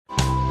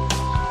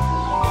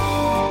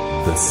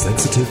The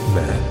Sensitive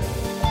Man.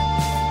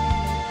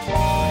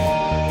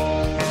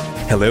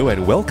 Hello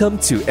and welcome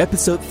to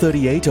episode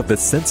 38 of the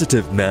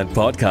Sensitive Man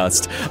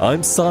podcast.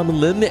 I'm Simon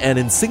Lim, and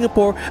in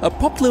Singapore, a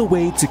popular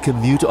way to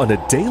commute on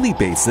a daily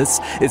basis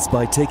is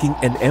by taking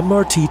an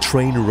MRT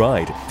train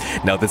ride.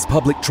 Now, this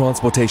public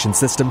transportation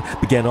system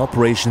began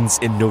operations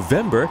in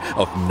November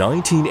of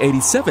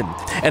 1987,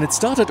 and it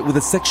started with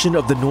a section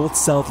of the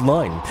North-South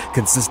line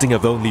consisting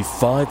of only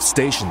 5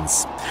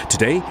 stations.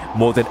 Today,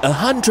 more than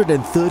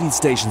 130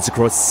 stations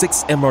across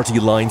 6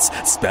 MRT lines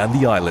span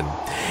the island.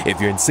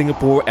 If you're in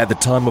Singapore at the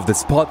time of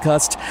this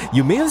podcast,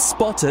 you may have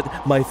spotted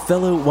my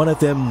fellow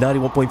 1FM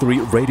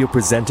 91.3 radio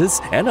presenters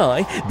and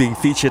I being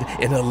featured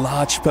in a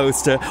large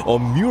poster or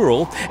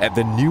mural at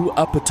the new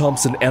Upper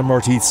Thomson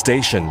MRT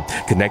station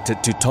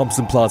connected to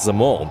Thomson Plaza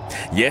Mall.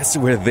 Yes,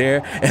 we're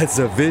there as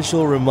a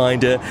visual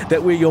reminder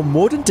that we're your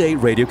modern-day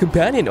radio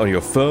companion on your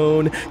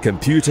phone,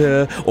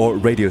 computer, or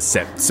radio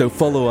set. So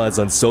follow us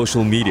on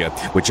social media,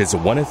 which is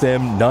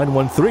 1FM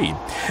 913.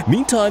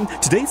 Meantime,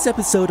 today's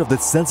episode of the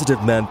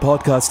Sensitive Man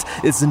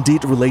podcast is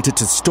indeed related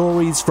to stories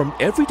from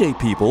everyday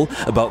people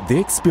about their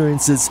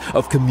experiences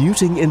of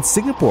commuting in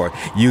Singapore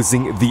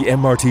using the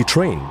MRT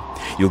train.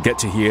 You'll get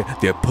to hear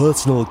their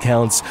personal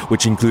accounts,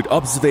 which include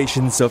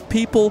observations of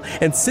people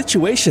and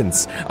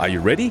situations. Are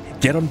you ready?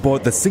 Get on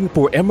board the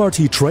Singapore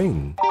MRT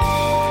train.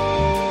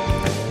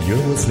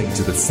 You're listening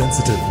to The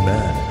Sensitive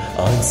Man.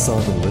 I'm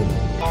Simon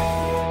Lim.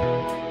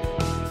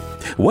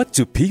 What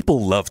do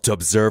people love to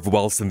observe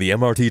whilst in the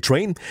MRT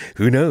train?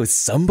 Who knows,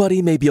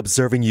 somebody may be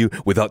observing you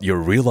without you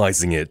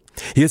realizing it.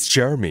 Here's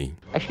Jeremy.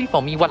 Actually,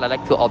 for me, what I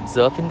like to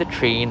observe in the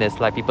train is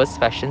like people's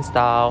fashion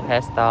style,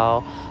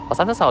 hairstyle, or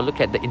sometimes I'll look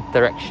at the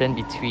interaction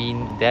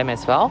between them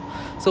as well.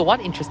 So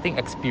one interesting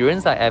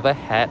experience I ever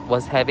had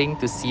was having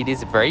to see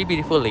this very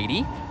beautiful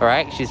lady.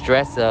 Alright, she's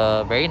dressed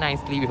very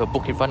nicely with a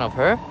book in front of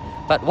her.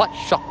 But what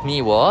shocked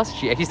me was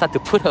she actually started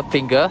to put her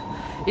finger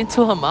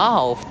into her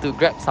mouth to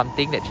grab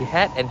something that she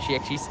had, and she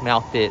actually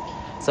smelled it.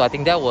 So I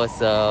think that was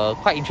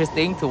quite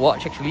interesting to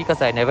watch actually,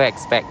 because I never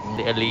expect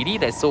a lady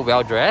that's so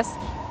well dressed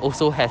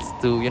also has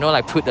to,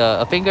 put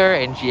a finger,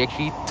 and she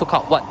actually took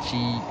out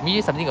maybe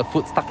something, a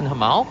food stuck in her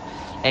mouth,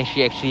 and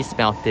she actually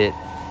smelled it.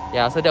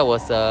 Yeah, so that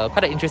was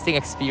quite an interesting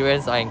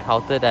experience I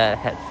encountered that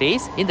I had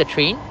faced in the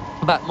train.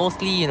 But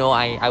mostly,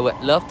 I would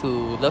love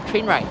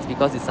train rides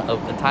because it's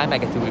a time I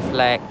get to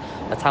reflect,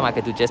 a time I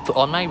get to just put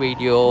on my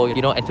radio,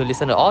 and to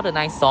listen to all the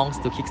nice songs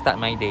to kickstart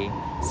my day.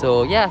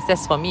 So yes,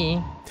 that's for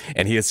me.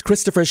 And here's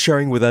Christopher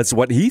sharing with us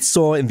what he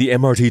saw in the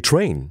MRT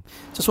train.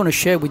 Just want to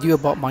share with you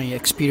about my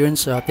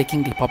experience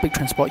taking the public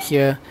transport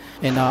here.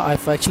 And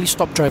I've actually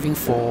stopped driving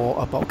for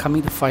about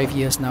coming to 5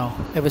 years now,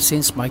 ever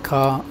since my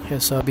car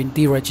has been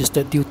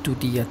deregistered due to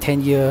the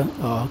 10-year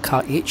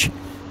car age.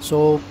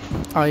 So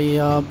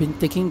I've been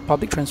taking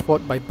public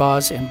transport by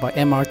bus and by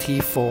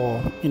MRT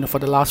for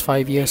the last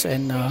 5 years,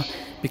 and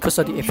because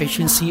of the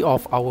efficiency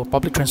of our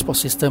public transport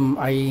system,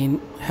 I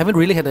haven't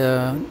really had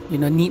a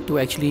need to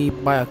actually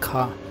buy a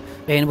car.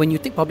 And when you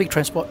take public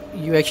transport,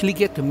 you actually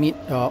get to meet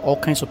all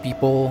kinds of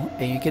people,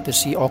 and you get to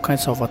see all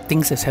kinds of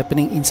things that's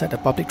happening inside the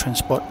public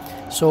transport.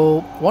 So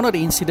one of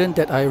the incidents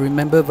that I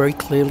remember very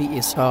clearly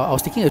is I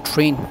was taking a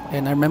train,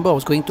 and I remember I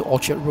was going to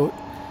Orchard Road.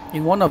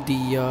 In one of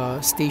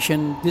the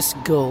station, this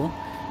girl,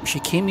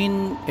 she came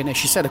in and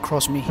she sat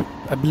across me.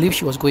 I believe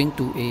she was going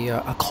to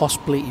a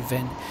cosplay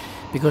event,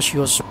 because she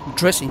was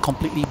dressed in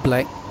completely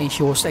black, and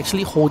she was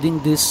actually holding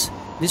this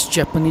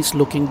Japanese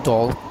looking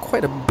doll,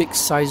 quite a big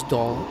size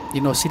doll,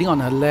 sitting on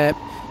her lap.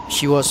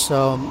 She was,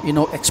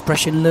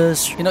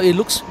 expressionless. It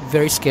looks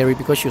very scary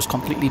because she was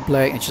completely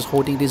black and she's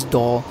holding this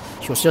doll.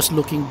 She was just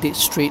looking dead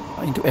straight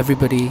into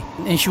everybody.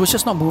 And she was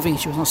just not moving.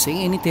 She was not saying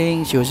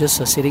anything. She was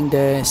just sitting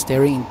there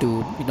staring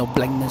into,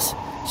 blankness.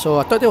 So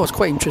I thought that was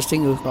quite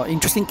interesting.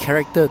 Interesting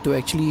character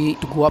to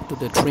go up to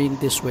the train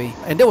this way.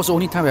 And that was the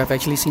only time I've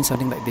actually seen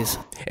something like this.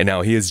 And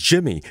now here's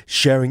Jimmy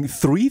sharing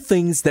 3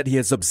 things that he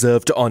has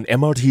observed on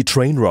MRT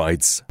train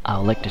rides. I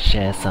would like to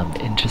share some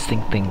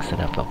interesting things that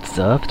I've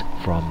observed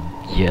from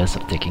years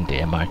of taking the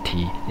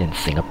MRT in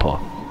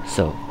Singapore.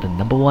 So the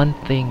number one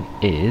thing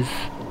is,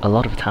 a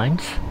lot of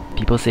times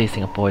people say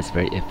Singapore is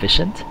very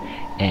efficient,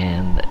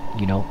 and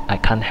I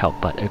can't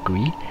help but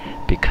agree,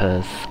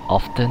 because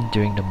often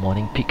during the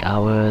morning peak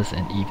hours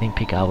and evening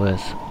peak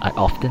hours, I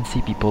often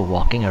see people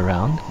walking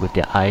around with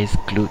their eyes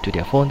glued to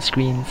their phone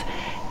screens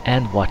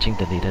and watching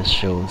the latest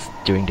shows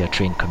during their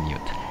train commute.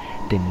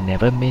 They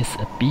never miss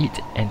a beat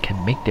and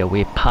can make their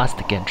way past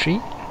the gantry,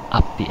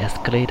 up the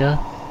escalator,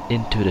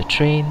 into the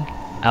train,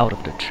 out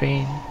of the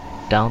train,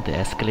 down the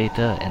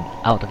escalator and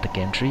out of the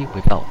gantry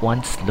without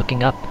once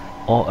looking up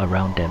or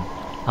around them.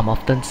 I'm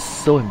often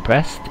so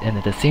impressed, and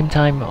at the same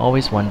time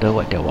always wonder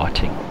what they're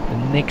watching.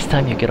 The next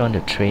time you get on the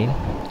train,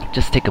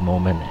 just take a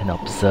moment and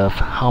observe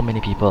how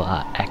many people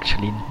are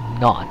actually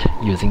not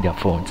using their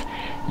phones.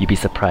 You'd be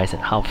surprised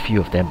at how few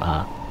of them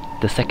are.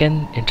 The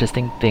second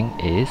interesting thing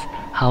is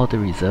how the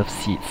reserved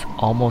seats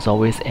almost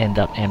always end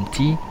up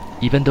empty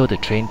even though the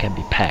train can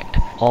be packed,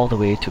 all the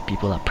way to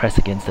people are pressed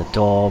against the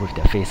door with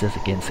their faces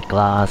against the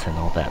glass and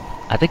all that.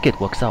 I think it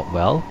works out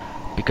well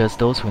because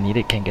those who need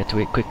it can get to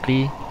it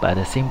quickly, but at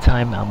the same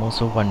time I'm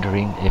also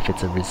wondering if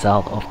it's a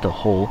result of the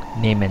whole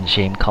name and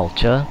shame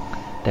culture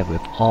that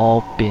we've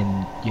all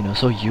been,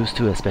 so used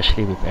to,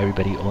 especially with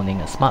everybody owning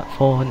a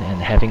smartphone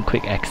and having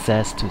quick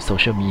access to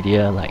social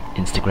media like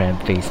Instagram,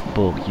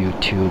 Facebook,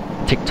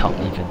 YouTube, TikTok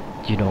even.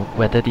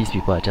 Whether these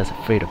people are just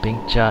afraid of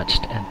being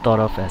judged and thought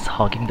of as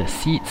hogging the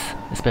seats,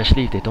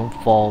 especially if they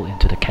don't fall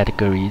into the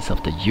categories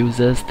of the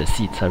users the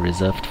seats are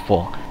reserved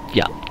for.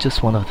 Yeah,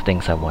 just one of the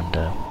things I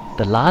wonder.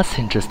 The last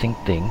interesting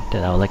thing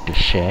that I would like to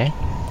share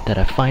that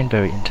I find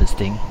very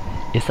interesting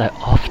is I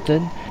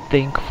often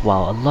think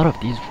while a lot of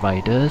these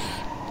riders,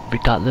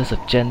 regardless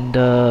of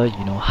gender,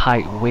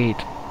 height,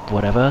 weight,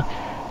 whatever,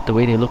 the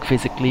way they look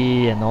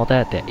physically and all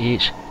that, their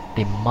age,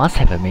 they must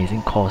have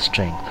amazing core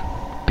strength.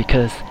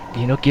 Because,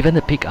 given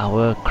the peak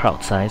hour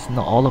crowd size,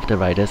 not all of the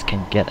riders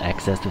can get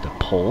access to the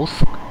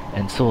poles,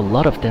 and so a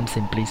lot of them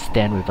simply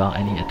stand without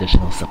any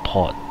additional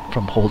support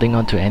from holding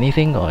on to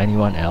anything or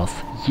anyone else.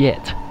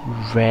 Yet,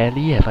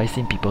 rarely have I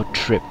seen people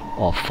trip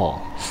or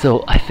fall.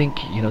 So I think,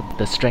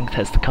 the strength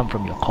has to come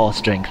from your core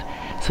strength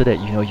so that,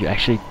 you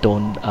actually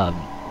don't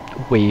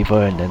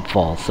waver and then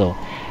fall. So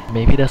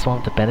maybe that's one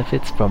of the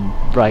benefits from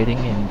riding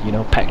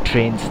in, packed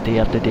trains day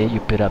after day.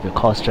 You build up your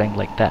core strength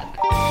like that.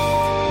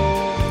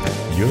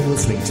 You're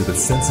listening to The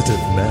Sensitive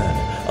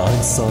Man.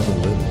 I'm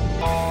Simon Lim.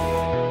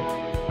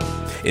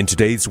 In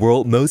today's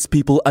world, most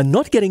people are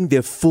not getting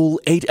their full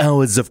 8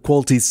 hours of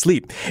quality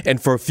sleep. And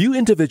for a few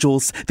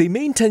individuals, they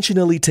may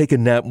intentionally take a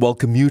nap while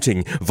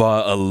commuting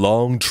via a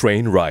long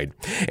train ride.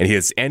 And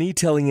here's Annie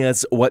telling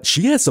us what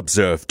she has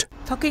observed.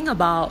 Talking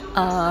about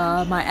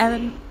my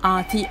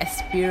MRT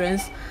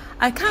experience,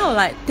 I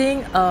kind of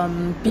think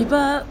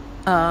people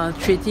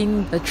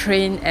treating the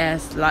train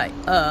as like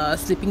a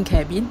sleeping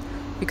cabin.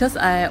 Because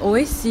I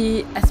always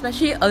see,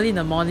 especially early in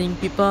the morning,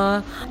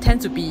 people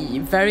tend to be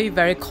very,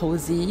 very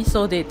cozy.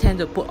 So they tend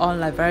to put on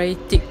very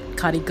thick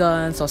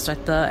cardigans or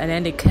sweater, and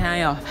then they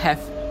kind of have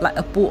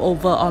a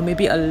pullover or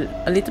maybe a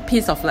little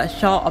piece of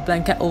shawl or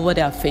blanket over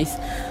their face,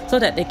 so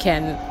that they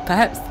can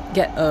perhaps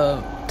get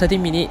a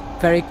 30-minute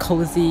very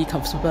cozy,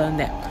 comfortable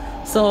nap.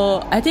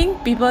 So I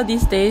think people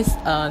these days,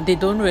 they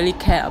don't really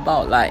care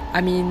about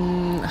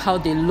how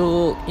they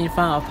look in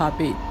front of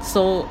public.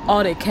 So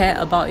all they care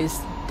about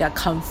is their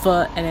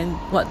comfort, and then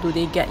what do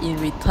they get in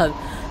return.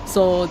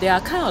 So they are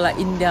kind of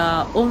in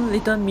their own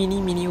little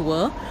mini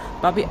world.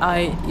 Public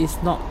eye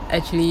is not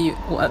actually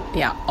what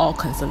they are all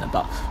concerned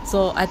about.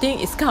 So I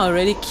think it's kind of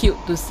really cute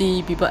to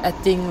see people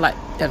acting like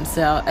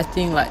themselves,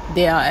 acting like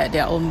they are at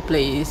their own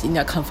place, in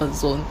their comfort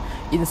zone,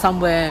 in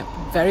somewhere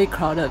very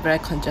crowded, very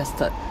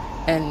congested,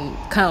 and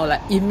kind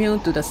of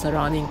immune to the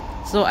surrounding.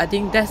 So I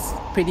think that's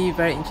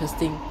very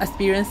interesting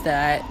experience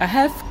that I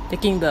have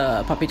taking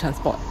the public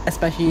transport,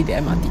 especially the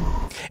MRT.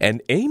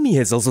 And Amy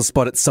has also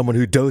spotted someone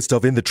who dozed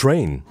off in the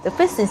train. The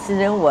first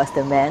incident was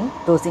the man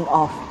dozing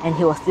off, and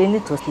he was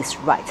leaning to his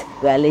right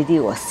where a lady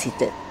was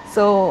seated.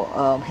 So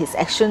his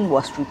action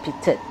was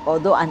repeated,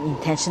 although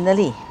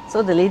unintentionally.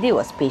 So the lady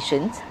was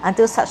patient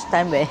until such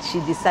time when she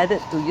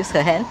decided to use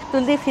her hand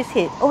to lift his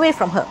head away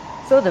from her.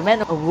 So the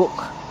man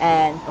awoke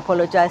and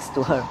apologized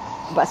to her.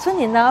 But soon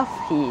enough,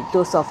 he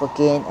dozed off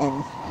again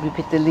and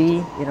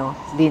repeatedly,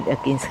 leaned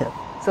against her.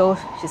 So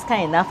she's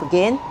kind enough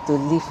again to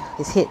lift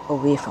his head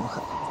away from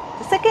her.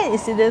 The second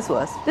incident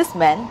was this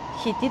man,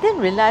 he didn't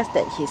realize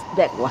that his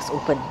back was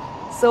open.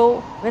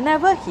 So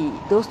whenever he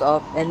dozed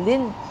off and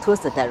leaned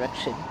towards the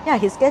direction,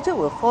 his gadget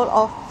will fall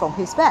off from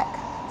his back.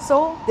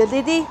 So the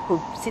lady who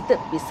seated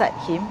beside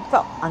him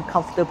felt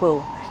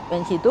uncomfortable.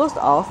 When he dozed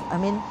off,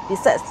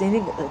 besides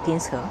leaning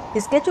against her,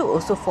 his gadget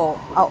also fall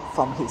out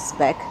from his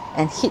back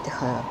and hit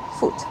her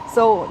foot.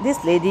 So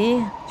this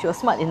lady, she was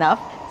smart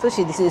enough, so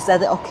she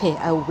decided, okay,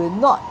 I will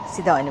not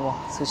sit down anymore.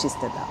 So she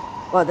stood down.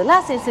 Well, the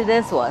last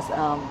incident was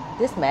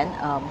this man,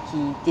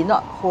 he did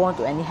not hold on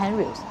to any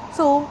handrails.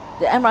 So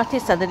the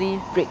MRT suddenly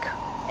braked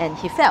and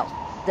he fell.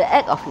 The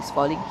act of his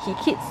falling, he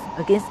hits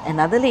against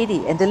another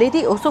lady, and the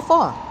lady also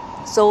fall.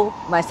 So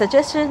my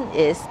suggestion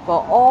is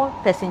for all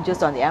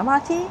passengers on the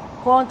MRT,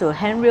 hold on to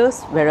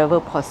handrails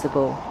wherever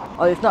possible,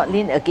 or if not,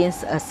 lean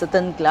against a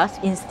certain glass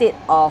instead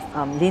of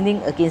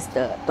leaning against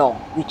the door,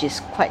 which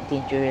is quite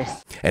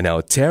dangerous. And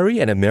now Terry,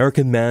 an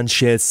American man,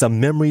 shares some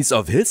memories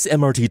of his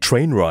MRT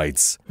train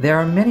rides. There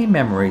are many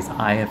memories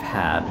I have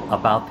had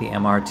about the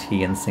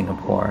MRT in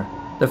Singapore.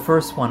 The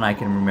first one I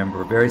can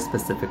remember very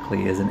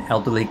specifically is an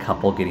elderly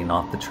couple getting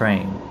off the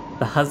train.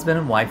 The husband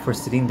and wife were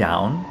sitting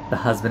down. The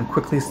husband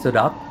quickly stood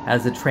up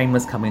as the train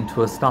was coming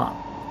to a stop.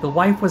 The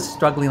wife was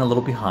struggling a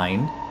little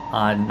behind,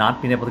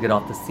 not being able to get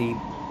off the seat,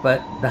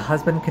 but the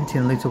husband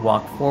continued to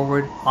walk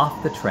forward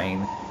off the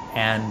train,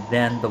 and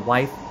then the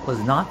wife was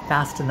not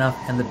fast enough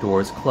and the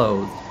doors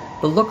closed.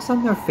 The looks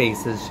on their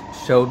faces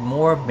showed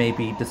more of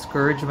maybe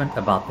discouragement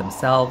about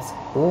themselves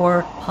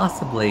or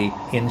possibly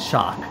in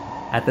shock.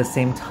 At the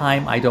same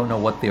time, I don't know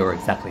what they were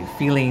exactly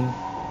feeling,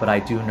 but I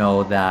do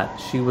know that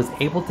she was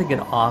able to get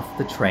off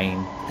the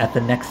train at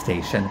the next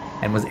station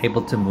and was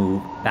able to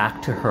move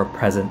back to her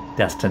present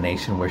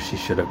destination where she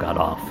should have got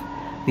off.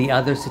 The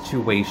other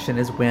situation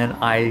is when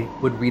I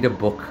would read a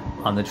book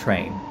on the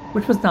train,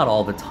 which was not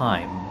all the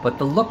time, but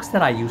the looks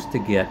that I used to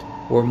get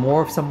were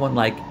more of someone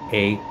like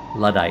a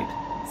Luddite,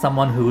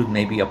 someone who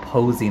may be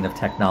opposing of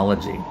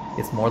technology.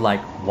 It's more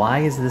like, why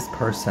is this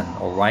person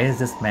or why is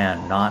this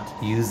man not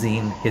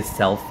using his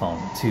cell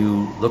phone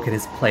to look at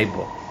his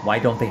playbook? Why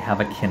don't they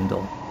have a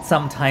Kindle?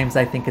 Sometimes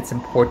I think it's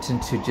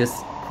important to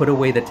just put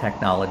away the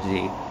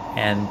technology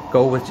and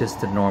go with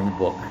just a normal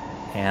book.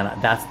 And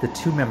that's the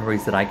two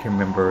memories that I can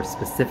remember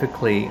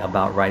specifically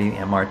about riding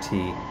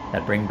MRT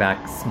that bring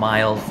back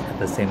smiles at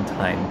the same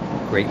time,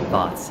 great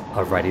thoughts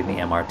of riding the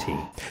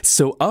MRT.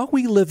 So are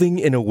we living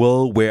in a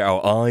world where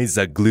our eyes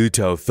are glued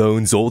to our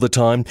phones all the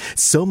time,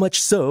 so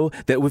much so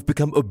that we've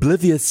become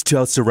oblivious to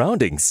our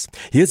surroundings?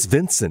 Here's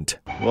Vincent.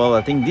 Well,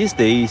 I think these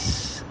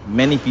days,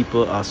 many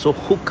people are so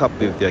hooked up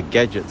with their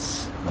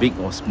gadgets, big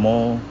or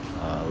small,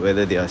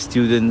 whether they are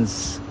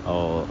students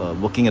or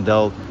working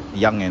adult,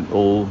 young and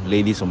old,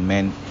 ladies or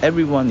men.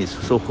 Everyone is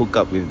so hooked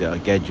up with their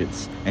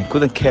gadgets and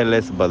couldn't care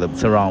less about the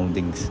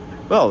surroundings.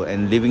 Well,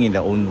 and living in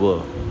their own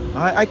world.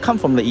 I come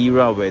from the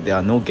era where there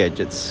are no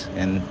gadgets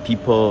and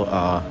people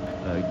are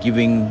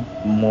giving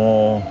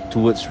more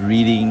towards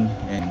reading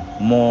and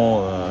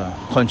more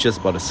conscious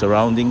about the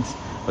surroundings.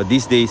 But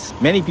these days,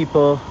 many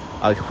people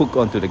are hooked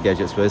onto the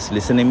gadgets, whether it's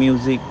listening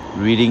music,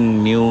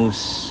 reading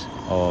news,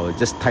 or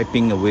just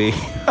typing away.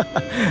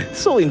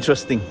 So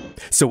interesting.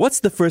 So what's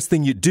the first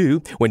thing you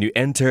do when you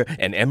enter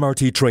an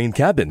MRT train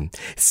cabin?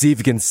 See if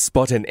you can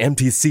spot an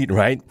empty seat,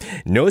 right?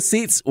 No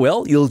seats?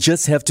 Well, you'll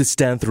just have to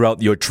stand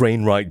throughout your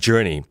train ride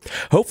journey.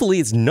 Hopefully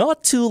it's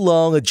not too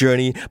long a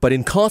journey, but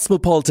in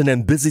cosmopolitan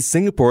and busy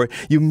Singapore,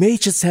 you may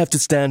just have to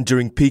stand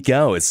during peak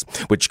hours,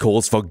 which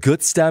calls for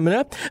good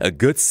stamina, a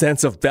good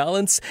sense of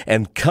balance,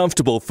 and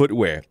comfortable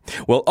footwear.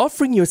 While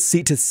offering your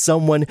seat to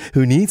someone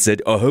who needs it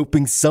or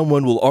hoping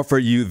someone will offer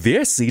you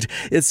their seat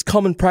is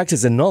common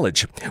practice and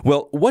knowledge.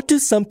 Well, what do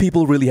some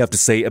people really have to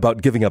say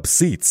about giving up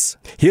seats?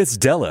 Here's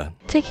Della.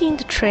 Taking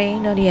the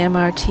train or the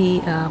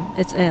MRT,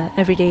 it's an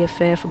everyday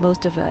affair for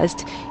most of us.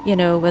 You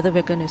know, whether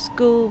we're going to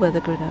school, whether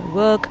we're going to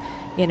work,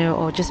 you know,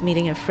 or just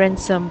meeting a friend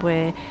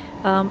somewhere.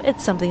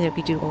 It's something that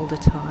we do all the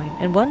time.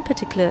 And one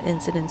particular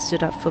incident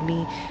stood up for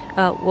me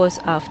was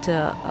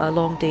after a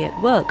long day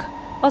at work.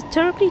 I was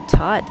terribly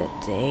tired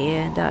that day,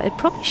 and it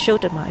probably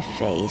showed on my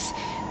face.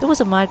 There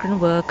was a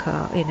migrant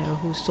worker, you know,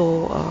 who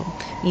saw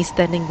me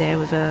standing there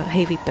with a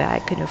heavy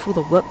bag, you know, full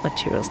of work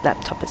materials,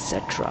 laptop,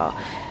 etc.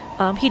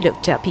 He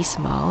looked up, he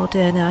smiled,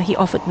 and he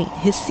offered me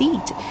his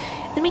seat.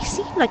 It may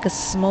seem like a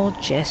small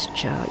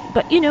gesture,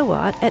 but you know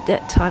what? At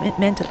that time, it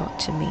meant a lot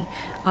to me.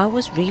 I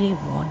was really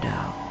worn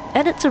out.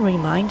 And it's a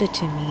reminder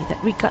to me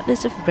that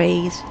regardless of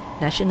race,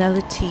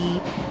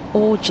 nationality,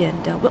 or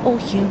gender, we're all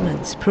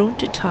humans, prone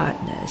to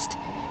tiredness.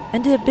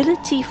 And the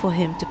ability for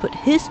him to put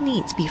his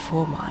needs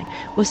before mine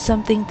was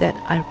something that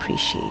I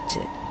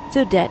appreciated.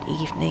 So that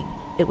evening,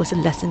 it was a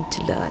lesson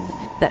to learn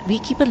that we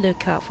keep a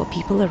lookout for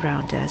people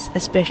around us,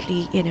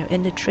 especially, you know,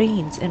 in the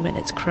trains and when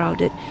it's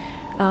crowded,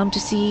 to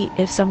see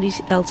if somebody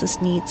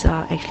else's needs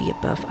are actually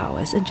above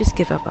ours and just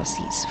give up our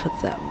seats for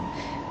them.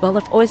 Well,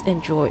 I've always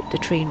enjoyed the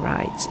train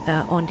rides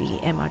on the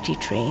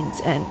MRT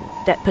trains, and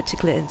that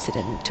particular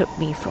incident took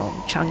me from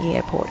Changi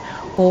Airport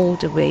all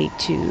the way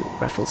to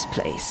Raffles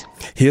Place.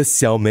 Here's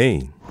Xiao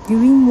Mei.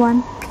 During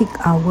one peak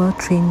hour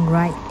train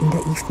ride in the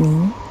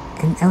evening,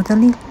 an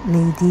elderly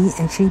lady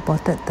actually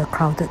boarded the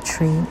crowded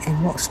train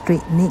and walked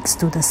straight next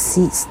to the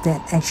seats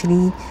that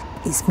actually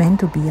is meant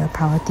to be a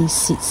priority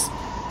seats.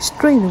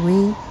 Straight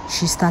away,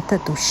 she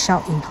started to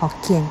shout in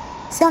Hokkien,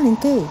 少年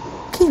家,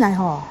起來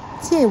吼,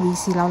這位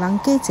是老人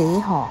家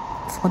坐吼.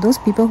 For those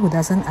people who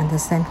doesn't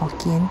understand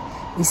Hokkien,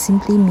 it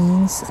simply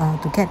means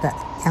to get the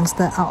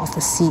youngster out of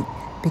the seat,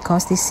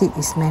 because this seat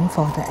is meant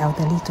for the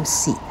elderly to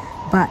sit.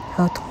 But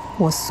her tone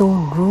was so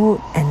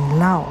rude and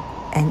loud,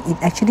 and it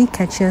actually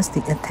catches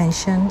the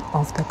attention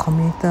of the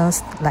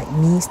commuters like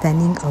me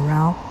standing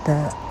around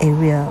the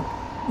area.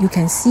 You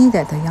can see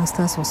that the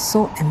youngsters were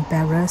so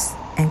embarrassed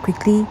and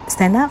quickly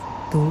stand up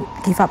to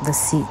give up the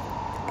seat.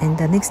 And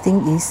the next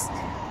thing is,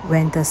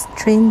 when the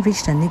train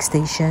reached the next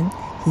station,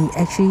 he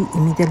actually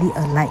immediately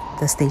alighted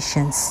the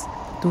stations.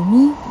 To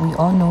me, we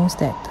all know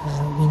that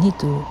we need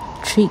to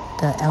treat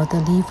the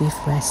elderly with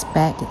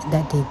respect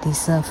that they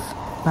deserve.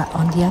 But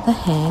on the other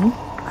hand,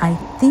 I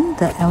think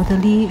the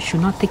elderly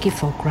should not take it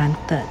for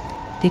granted.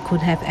 They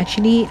could have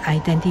actually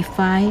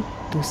identified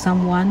to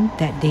someone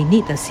that they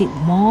need the seat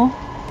more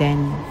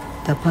than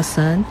the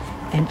person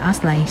and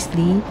ask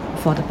nicely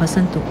for the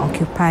person to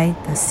occupy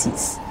the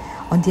seats.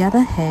 On the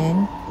other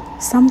hand,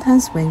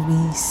 sometimes when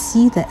we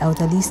see the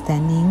elderly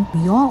standing,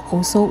 we all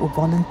also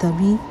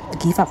voluntarily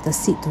give up the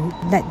seat to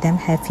let them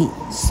have it.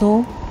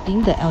 So,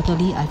 being the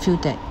elderly, I feel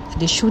that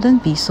they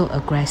shouldn't be so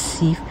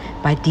aggressive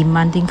by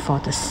demanding for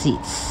the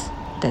seats.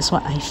 That's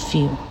what I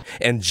feel.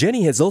 And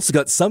Jenny has also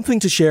got something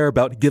to share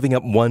about giving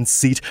up one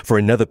seat for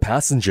another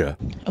passenger.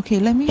 Okay,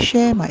 let me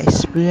share my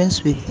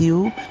experience with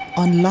you.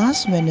 On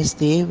last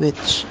Wednesday,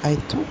 which I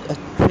took a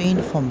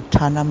train from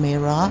Tanah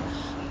Merah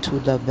to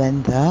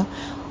Lavender,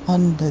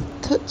 on the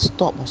third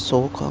stop or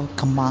so, called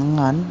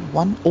Kemangan,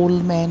 one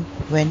old man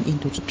went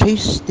into the train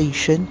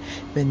station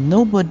when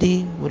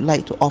nobody would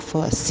like to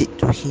offer a seat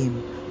to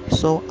him.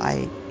 So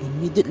I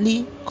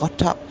immediately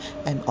got up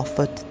and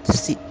offered the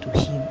seat to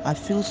him. I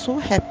feel so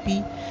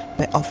happy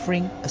by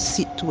offering a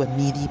seat to a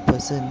needy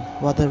person,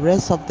 while the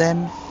rest of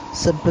them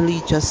simply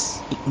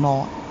just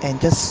ignore and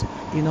just,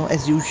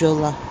 as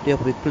usual, they'll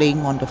be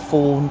playing on the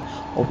phone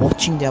or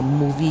watching their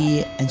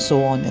movie and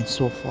so on and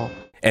so forth.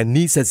 And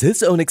Nis has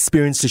his own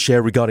experience to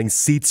share regarding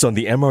seats on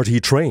the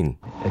MRT train.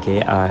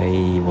 Okay,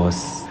 I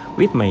was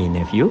with my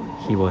nephew.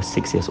 He was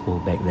 6 years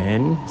old back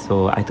then,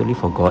 so I totally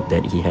forgot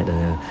that he had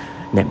a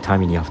nap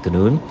time in the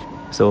afternoon.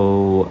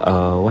 So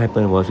what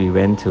happened was we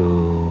went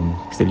to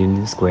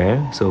Stallion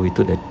Square, so we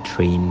took the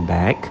train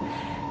back,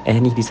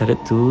 and he decided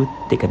to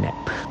take a nap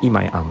in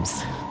my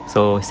arms.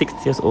 So 6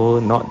 years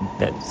old, not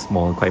that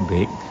small, quite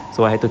big,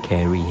 so I had to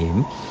carry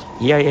him.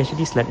 He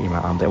actually slept in my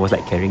arms. I was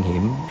like carrying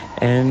him,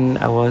 and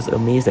I was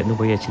amazed that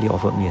nobody actually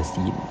offered me a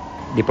seat.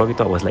 They probably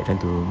thought I was like trying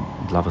to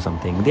bluff or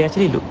something. They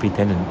actually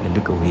pretend and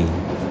look away.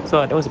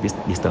 So that was a bit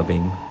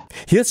disturbing.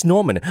 Here's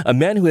Norman, a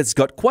man who has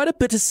got quite a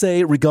bit to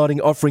say regarding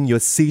offering your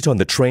seat on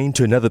the train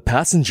to another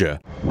passenger.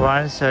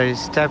 Once I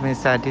stepped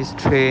inside this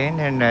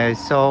train and I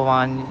saw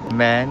one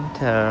man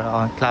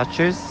on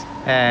crutches,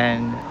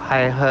 and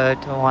I heard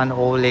one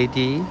old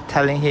lady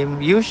telling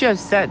him, "You should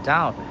sit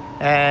down."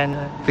 And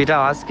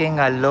without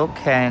asking, I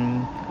looked,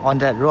 and on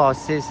that row of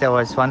seats, there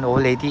was one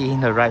old lady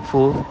in the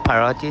rightful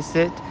priority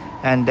seat.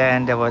 And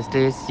then there was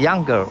this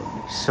young girl.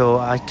 So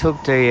I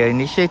took the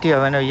initiative.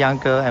 I went to a young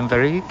girl and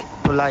very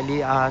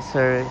politely asked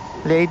her,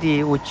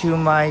 "Lady, would you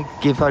mind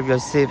give up your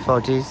seat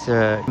for this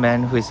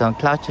man who is on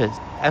crutches?"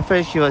 At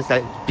first, she was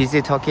like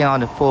busy talking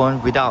on the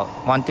phone without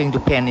wanting to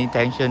pay any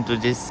attention to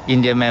this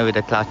Indian man with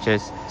the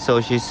clutches.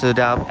 So she stood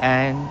up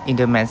and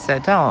Indian man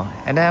sat down.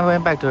 And then I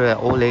went back to the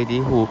old lady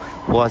who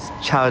was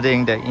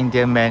chiding the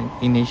Indian man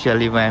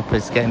initially when I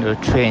first got into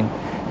the train.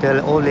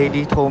 The old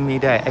lady told me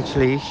that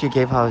actually she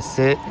gave her a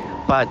seat,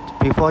 but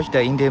before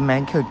the Indian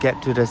man could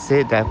get to the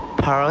seat, the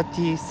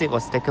priority seat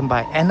was taken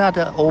by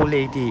another old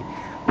lady,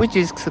 which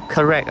is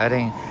correct, I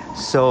think.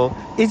 So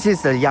it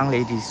is the young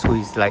lady who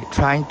is like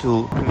trying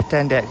to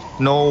pretend that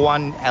no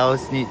one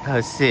else needs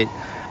her seat.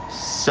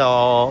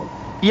 So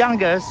young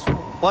girls,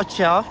 watch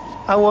out.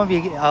 I won't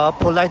be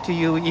polite to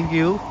you if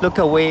you look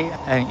away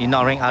and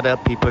ignoring other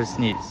people's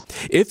needs.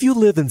 If you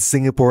live in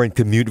Singapore and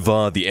commute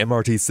via the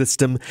MRT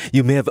system,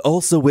 you may have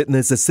also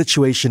witnessed a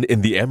situation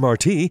in the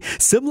MRT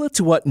similar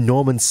to what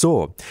Norman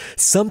saw.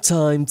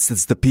 Sometimes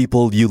it's the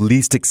people you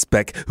least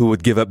expect who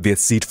would give up their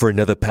seat for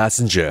another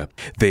passenger.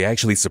 They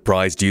actually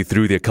surprised you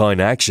through their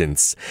kind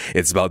actions.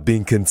 It's about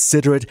being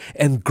considerate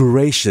and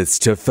gracious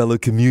to a fellow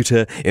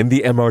commuter in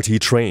the MRT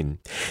train.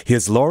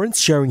 Here's Lawrence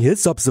sharing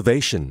his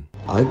observation.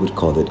 I would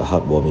call it a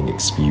heartwarming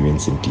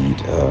experience indeed.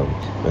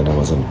 When I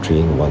was on the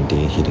train one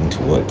day heading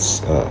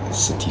towards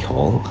City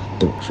Hall,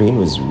 the train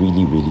was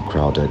really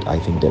crowded. I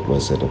think that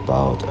was at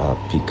about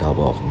peak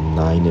hour of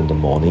 9 in the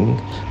morning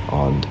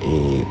on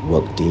a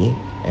work day.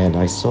 And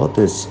I saw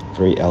this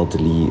very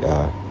elderly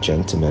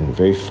gentleman,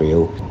 very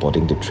frail,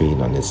 boarding the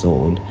train on his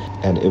own.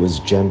 And it was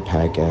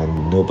jam-packed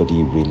and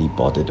nobody really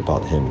bothered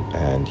about him.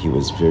 And he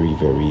was very,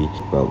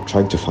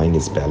 trying to find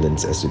his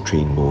balance as the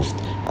train moved.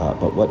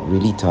 But what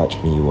really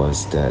touched me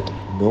was that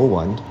no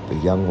one, the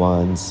young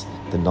ones,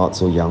 the not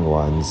so young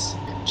ones,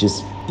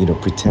 just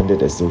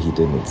pretended as though he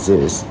didn't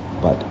exist.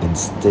 But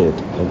instead,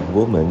 a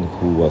woman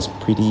who was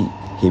pretty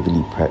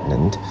heavily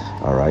pregnant,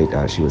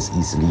 she was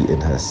easily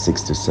in her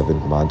 6th to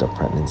 7th month of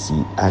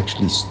pregnancy,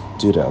 actually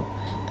stood up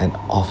and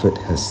offered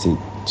her seat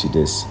to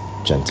this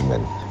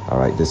gentleman,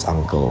 this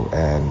uncle.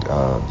 And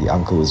the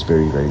uncle was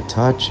very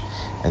touched.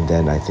 And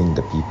then I think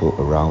the people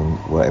around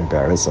were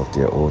embarrassed of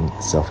their own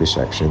selfish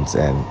actions,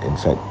 and in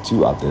fact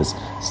 2 others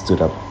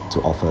stood up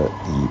to offer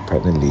the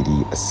pregnant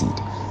lady a seat.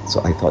 So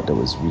I thought that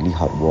was really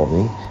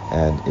heartwarming,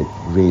 and it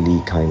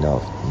really kind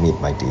of made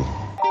my day.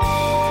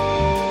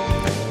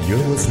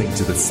 You're listening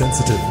to The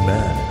Sensitive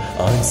Man.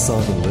 I'm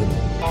Simon Lim.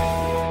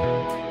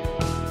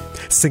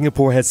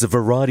 Singapore has a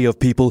variety of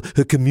people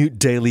who commute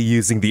daily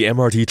using the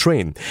MRT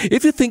train.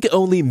 If you think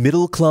only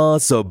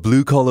middle-class or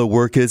blue-collar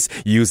workers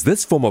use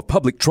this form of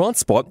public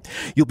transport,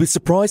 you'll be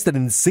surprised that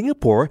in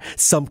Singapore,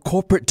 some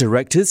corporate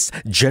directors,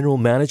 general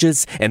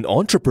managers, and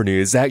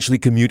entrepreneurs actually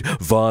commute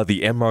via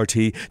the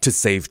MRT to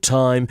save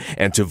time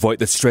and to avoid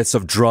the stress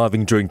of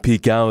driving during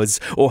peak hours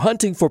or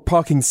hunting for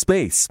parking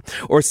space,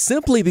 or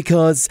simply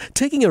because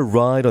taking a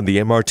ride on the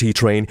MRT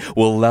train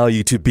will allow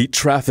you to beat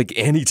traffic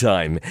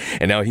anytime.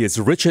 And now here's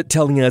Richard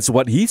telling us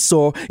what he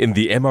saw in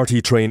the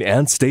MRT train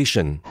and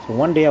station. So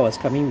one day I was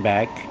coming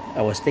back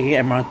I was taking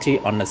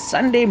MRT on a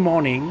Sunday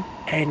morning,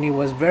 and it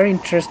was very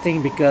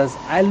interesting because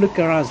I look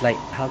around, it's like,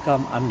 how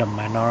come I'm the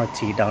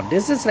minority down?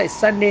 This is like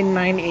Sunday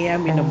 9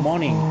 a.m. in the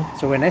morning.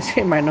 So when I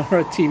say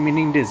minority,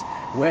 meaning this,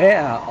 where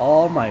are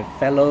all my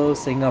fellow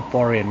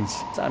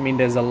Singaporeans? I mean,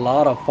 there's a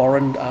lot of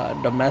foreign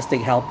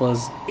domestic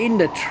helpers in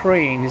the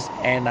trains,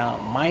 and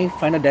my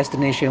final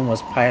destination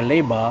was Paya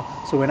Lebar.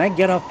 So when I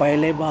get off Paya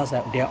Lebar, I was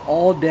like, they're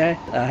all there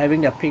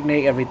having their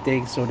picnic,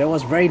 everything. So that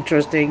was very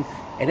interesting.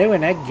 And then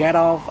when I get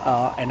off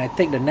and I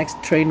think the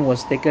next train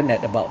was taken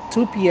at about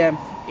 2 p.m.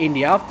 in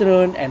the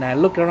afternoon, and I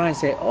look around and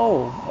say,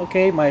 oh,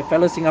 okay, my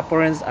fellow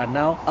Singaporeans are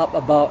now up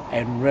about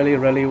and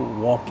really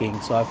walking.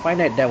 So I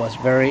find that was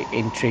very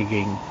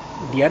intriguing.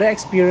 The other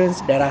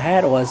experience that I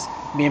had was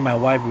me and my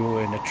wife, we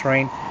were in the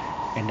train,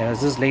 and there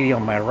was this lady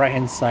on my right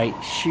hand side.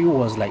 She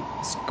was like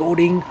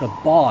scolding her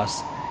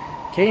boss.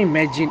 Can you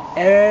imagine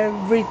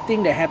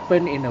everything that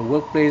happened in the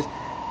workplace?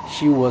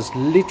 She was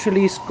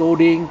literally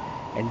scolding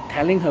and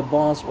telling her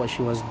boss what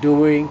she was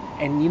doing.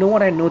 And you know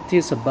what I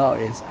noticed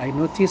about is I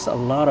noticed a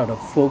lot of the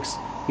folks,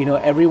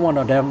 every one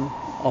of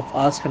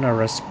us kind of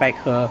respect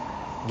her,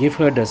 give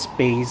her the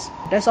space.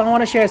 That's all I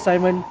want to share,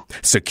 Simon.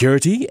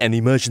 Security and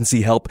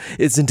emergency help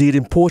is indeed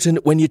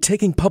important when you're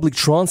taking public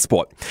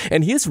transport.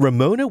 And here's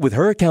Ramona with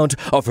her account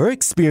of her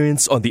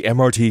experience on the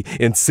MRT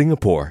in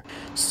Singapore.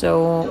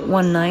 So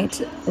one night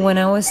when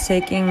I was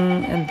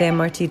taking the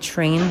MRT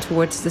train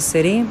towards the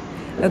city,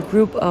 a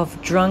group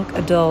of drunk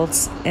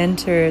adults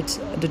entered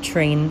the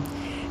train.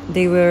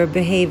 They were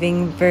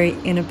behaving very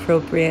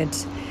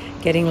inappropriate,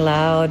 getting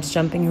loud,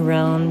 jumping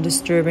around,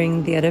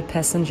 disturbing the other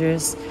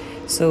passengers.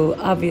 So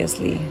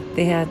obviously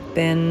they had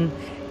been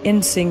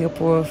in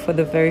Singapore for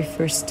the very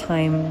first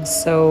time.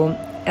 So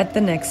at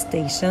the next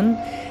station,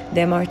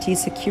 the MRT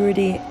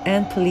security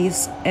and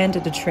police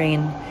entered the train,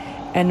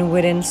 and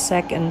within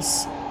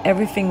seconds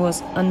everything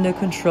was under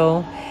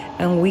control,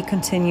 and we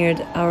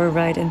continued our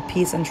ride in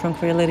peace and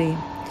tranquility.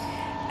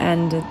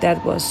 And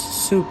that was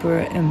super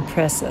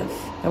impressive.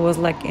 It was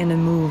like in a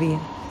movie.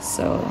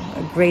 So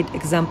a great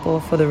example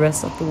for the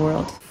rest of the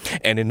world.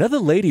 And another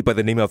lady by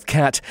the name of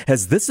Kat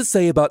has this to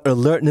say about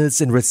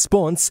alertness in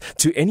response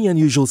to any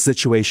unusual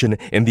situation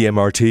in the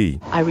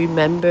MRT. I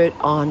remembered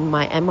on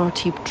my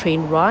MRT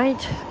train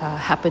ride,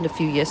 happened a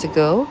few years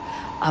ago.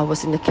 I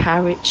was in the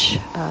carriage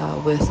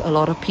with a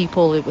lot of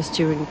people. It was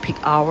during peak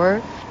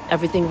hour.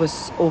 Everything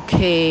was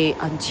okay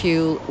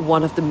until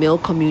one of the male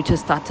commuters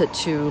started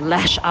to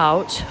lash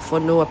out for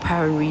no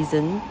apparent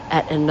reason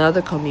at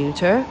another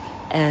commuter.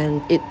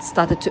 And it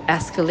started to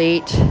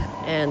escalate,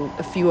 and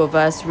a few of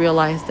us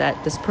realized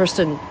that this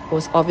person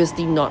was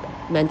obviously not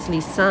mentally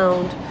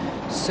sound,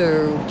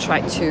 so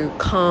tried to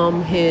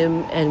calm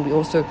him, and we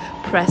also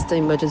pressed the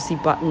emergency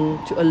button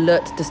to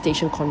alert the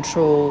station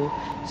control.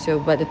 So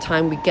by the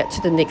time we get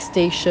to the next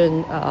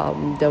station,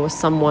 there was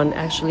someone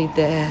actually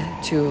there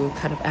to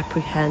kind of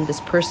apprehend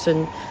this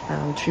person,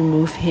 to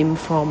remove him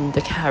from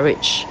the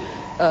carriage.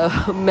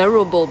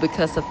 Memorable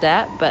because of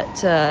that,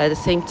 but at the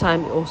same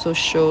time it also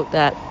showed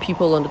that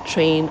people on the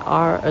train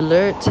are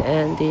alert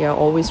and they are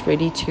always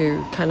ready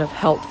to kind of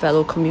help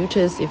fellow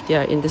commuters if they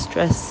are in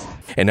distress.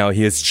 And now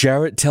here's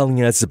Jared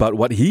telling us about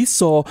what he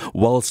saw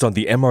whilst on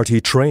the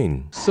MRT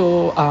train.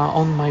 So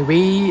on my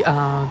way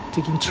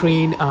taking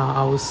train,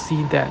 I will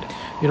see that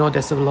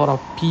there's a lot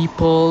of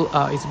people.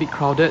 It's a bit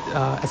crowded,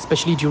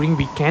 especially during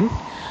weekend.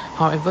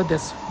 However,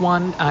 there's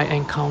one I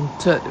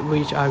encountered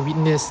which I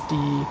witnessed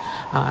the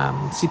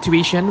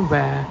situation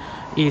where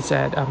it's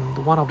at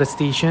one of the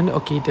station.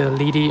 Okay, the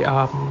lady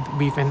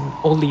with an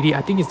old lady,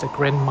 I think it's the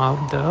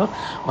grandmother.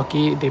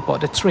 Okay, they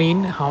bought the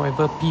train.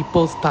 However,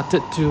 people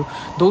started to,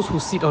 those who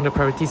sit on the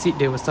priority seat,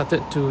 they were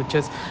started to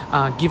just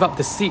give up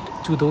the seat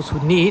to those who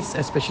needs,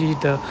 especially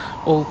the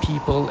old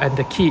people and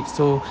the kids.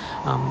 So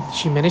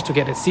she managed to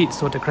get a seat,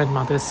 so the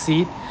grandmother's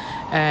seat.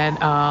 And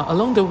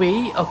along the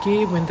way,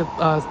 okay, when the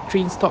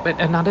train stopped at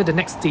the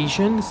next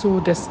station, so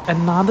there's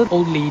another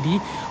old lady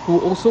who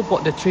also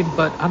bought the train,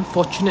 but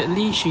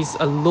unfortunately she's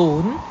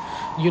alone.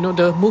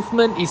 The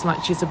movement is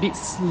like she's a bit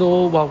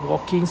slow while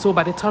walking. So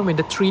by the time when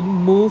the train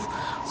moved,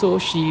 so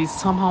she's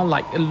somehow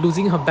like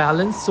losing her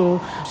balance.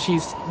 So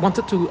she's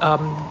wanted to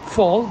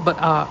fall, but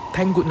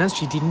thank goodness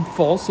she didn't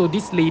fall. So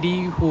this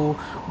lady who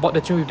bought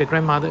the train with the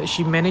grandmother,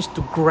 she managed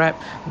to grab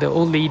the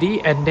old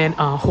lady and then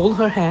hold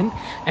her hand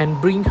and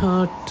bring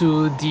her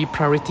to the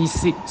priority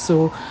seat.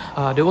 So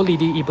the old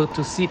lady able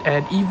to sit,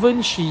 and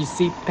even she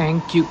said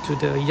thank you to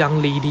the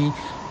young lady.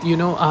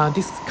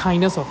 This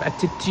kindness of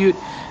attitude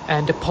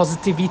and the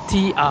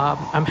positivity,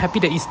 I'm happy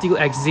that it still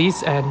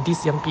exists, and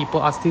these young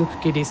people are still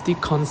they still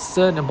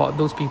concerned about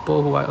those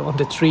people who are on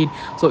the train.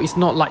 So it's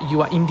not like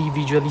you are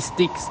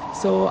individualistic.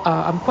 So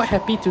I'm quite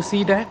happy to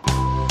see that.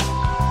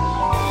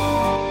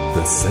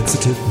 The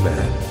Sensitive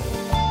Man.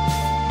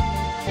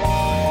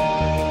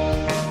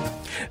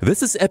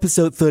 This is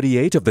episode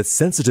 38 of the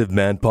Sensitive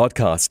Man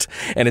podcast,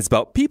 and it's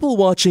about people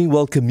watching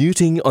while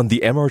commuting on the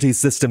MRT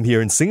system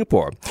here in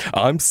Singapore.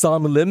 I'm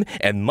Simon Lim,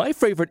 and my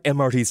favorite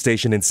MRT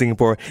station in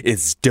Singapore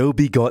is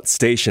Dhoby Ghaut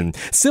Station,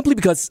 simply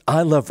because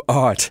I love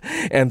art.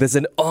 And there's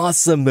an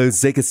awesome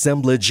mosaic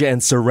assemblage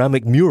and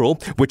ceramic mural,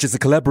 which is a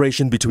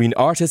collaboration between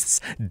artists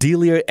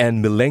Delia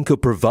and Milenko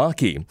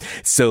Prvaki.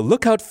 So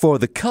look out for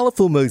the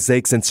colorful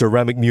mosaics and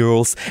ceramic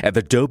murals at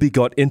the Dhoby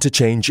Ghaut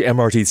Interchange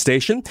MRT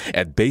station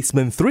at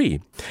Basement 3.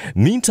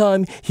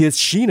 Meantime, here's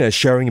Sheena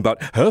sharing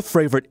about her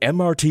favorite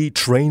MRT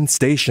train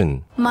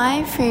station.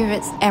 My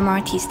favorite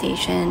MRT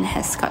station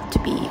has got to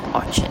be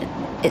Orchard.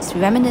 It's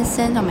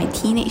reminiscent of my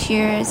teenage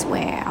years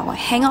where I would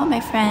hang out with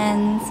my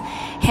friends,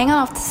 hang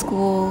out after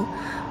school.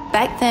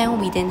 Back then,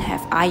 we didn't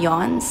have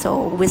Ion,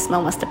 so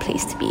Wisma was the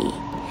place to be.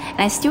 And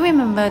I still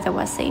remember there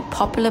was a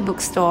popular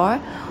bookstore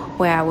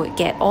where I would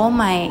get all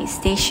my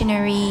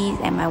stationery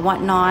and my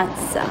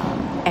whatnots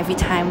every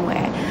time where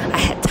I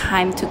had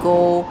time to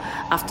go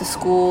after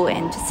school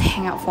and just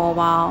hang out for a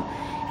while.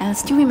 And I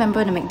still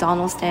remember the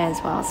McDonald's there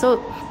as well.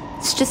 So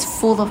it's just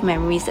full of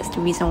memories. That's the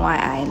reason why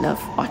I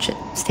love Orchard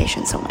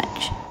Station so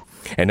much.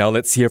 And now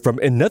let's hear from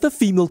another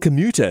female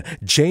commuter,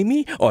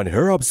 Jamie, on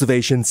her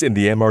observations in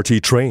the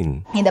MRT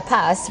train. In the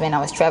past, when I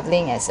was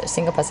travelling as a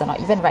single person, or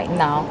even right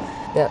now,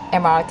 the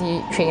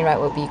MRT train ride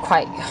will be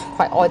quite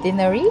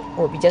ordinary. It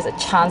will be just a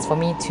chance for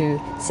me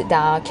to sit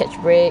down, catch a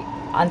break,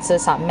 answer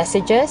some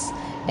messages,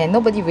 and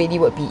nobody really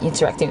would be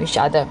interacting with each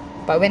other.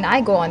 But when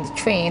I go on the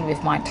train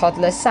with my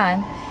toddler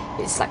son,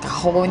 it's like a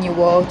whole new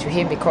world to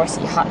him because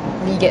he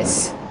hardly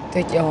gets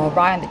to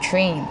ride on the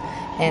train.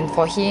 And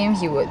for him,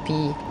 he would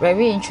be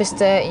very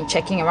interested in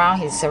checking around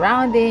his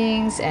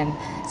surroundings. And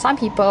some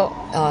people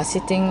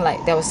sitting,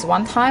 like there was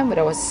one time where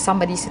there was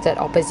somebody seated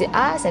opposite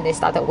us and they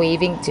started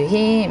waving to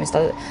him and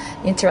started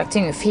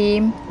interacting with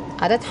him.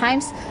 Other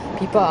times,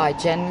 people are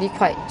generally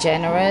quite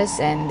generous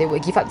and they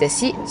would give up their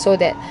seat so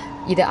that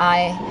either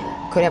I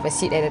could have a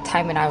seat at a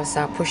time when I was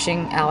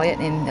pushing Elliot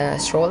in the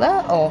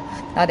stroller, or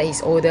now that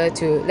he's older,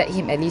 to let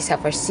him at least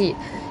have a seat.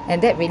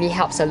 And that really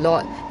helps a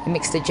lot. It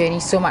makes the journey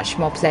so much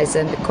more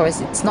pleasant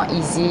because it's not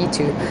easy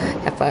to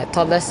have a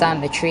toddler son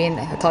on the train,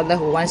 a toddler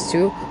who wants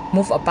to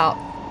move about.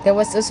 There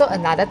was also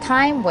another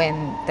time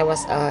when there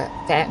was a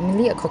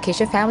family, a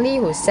Caucasian family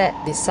who sat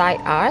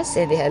beside us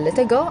and they had a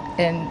little girl,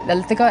 and the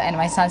little girl and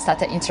my son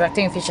started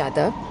interacting with each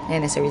other,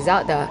 and as a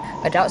result the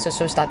adults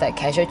also started a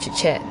casual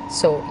chit-chat.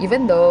 So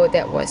even though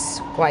that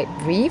was quite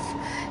brief,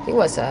 it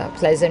was a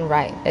pleasant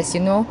ride. As you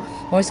know,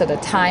 most of the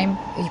time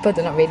people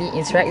do not really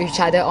interact with each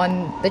other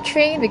on the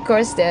train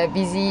because they're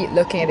busy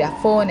looking at their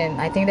phone, and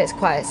I think that's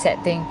quite a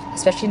sad thing,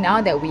 especially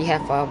now that we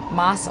have a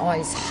mask on.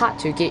 It's hard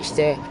to gauge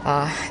the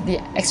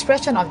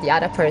expression of the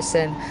other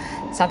person.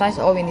 Sometimes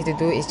all we need to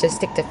do is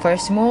just take the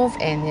first move,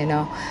 and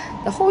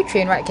the whole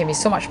train ride can be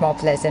so much more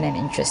pleasant and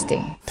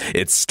interesting.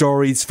 It's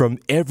stories from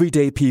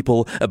everyday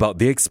people about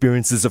their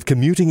experiences of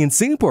commuting in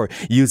Singapore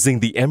using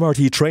the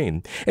MRT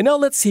train. And now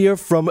let's hear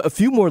from a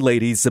few more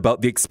ladies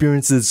about the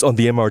experiences on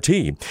the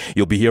MRT.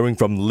 You'll be hearing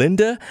from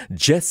Linda,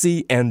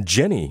 Jessie and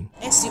Jenny.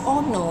 As you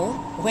all know,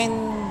 when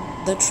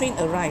the train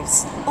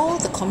arrives, all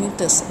the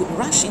commuters would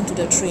rush into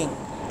the train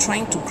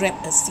trying to grab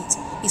a seat.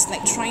 It's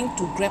like trying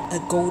to grab a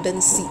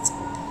golden seat.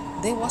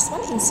 There was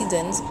one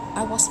incident.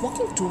 I was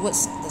walking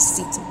towards the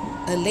seat.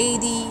 A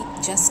lady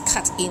just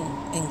cut in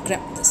and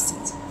grabbed the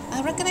seat.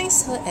 I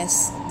recognized her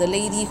as the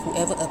lady who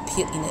ever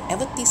appeared in an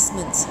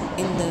advertisement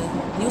in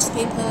the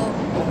newspaper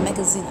or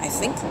magazine, I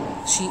think.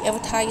 She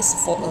advertised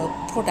for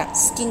a product,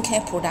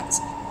 skincare product.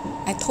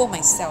 I told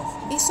myself,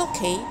 it's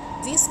okay.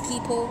 These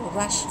people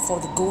rush for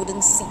the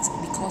golden seat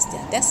because they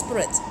are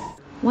desperate.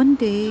 One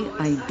day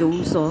I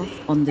dozed off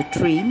on the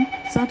train.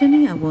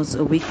 Suddenly I was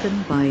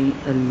awakened by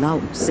a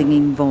loud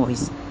singing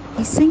voice.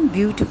 He sang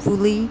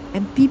beautifully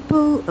and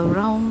people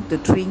around the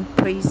train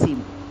praised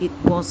him. It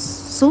was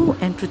so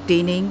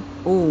entertaining.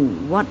 Oh,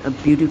 what a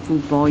beautiful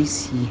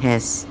voice he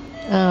has.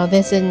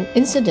 There's an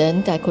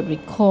incident I could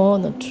recall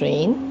on the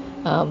train.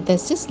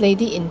 There's this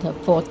lady in her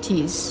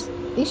 40s.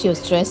 I think she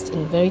was dressed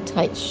in very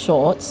tight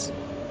shorts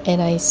and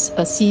a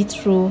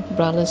see-through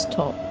braless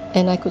top.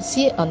 And I could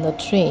see it on the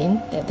train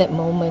at that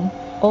moment.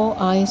 All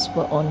eyes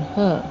were on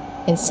her,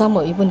 and some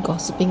were even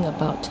gossiping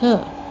about her.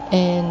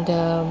 And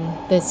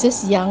there's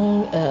this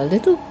young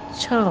little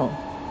child,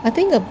 I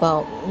think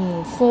about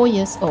 4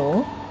 years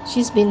old.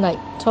 She's been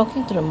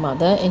talking to the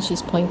mother, and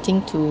she's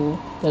pointing to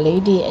the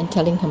lady and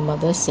telling her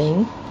mother,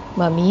 saying,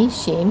 "Mommy,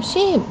 shame,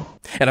 shame."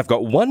 And I've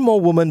got one more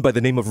woman by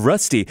the name of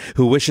Rusty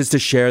who wishes to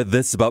share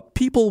this about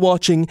people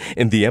watching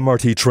in the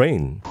MRT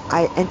train.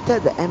 I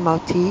entered the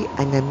MRT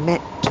and I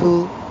met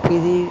two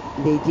pretty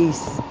ladies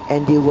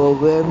and they were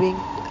wearing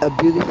a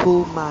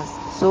beautiful mask.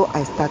 So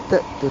I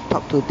started to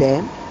talk to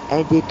them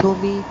and they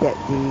told me that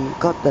they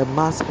got the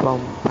mask from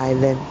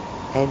Thailand.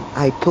 And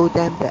I told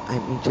them that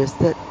I'm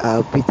interested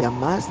with their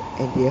mask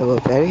and they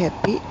were very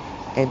happy.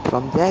 and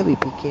from there we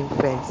became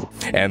friends.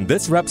 And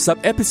this wraps up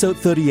episode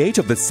 38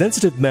 of the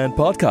Sensitive Man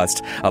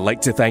podcast. I'd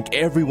like to thank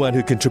everyone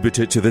who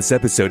contributed to this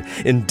episode.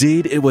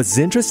 Indeed, it was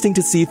interesting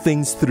to see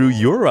things through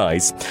your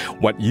eyes.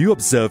 What you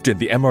observed in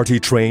the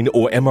MRT train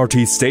or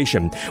MRT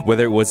station,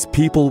 whether it was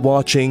people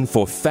watching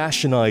for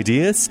fashion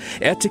ideas,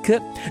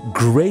 etiquette,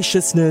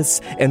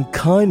 graciousness, and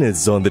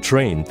kindness on the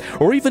train,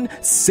 or even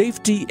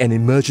safety and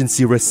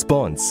emergency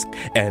response.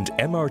 And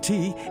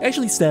MRT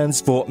actually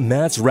stands for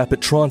Mass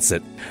Rapid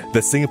Transit.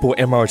 The Singapore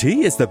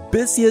MRT is the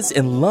busiest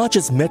and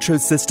largest metro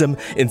system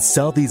in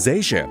Southeast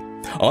Asia.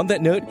 On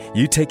that note,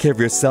 you take care of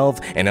yourself,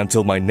 and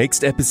until my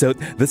next episode,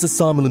 this is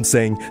Simon Lim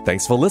saying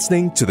thanks for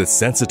listening to the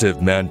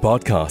Sensitive Man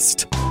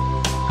podcast.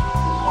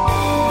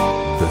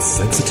 The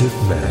Sensitive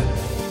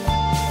Man.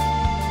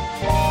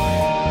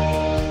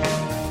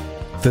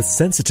 The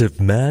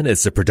Sensitive Man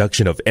is a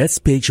production of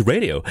SPH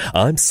Radio.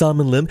 I'm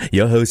Simon Lim,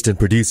 your host and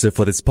producer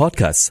for this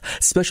podcast.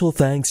 Special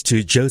thanks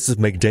to Joseph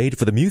McDade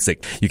for the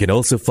music. You can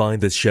also find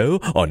this show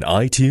on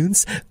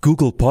iTunes,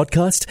 Google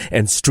Podcast,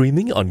 and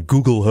streaming on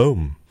Google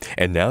Home.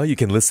 And now you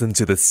can listen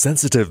to the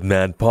Sensitive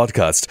Man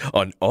podcast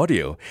on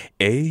audio,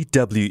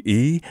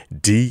 AWEDIO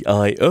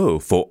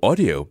for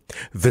audio.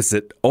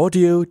 Visit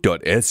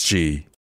audio.sg.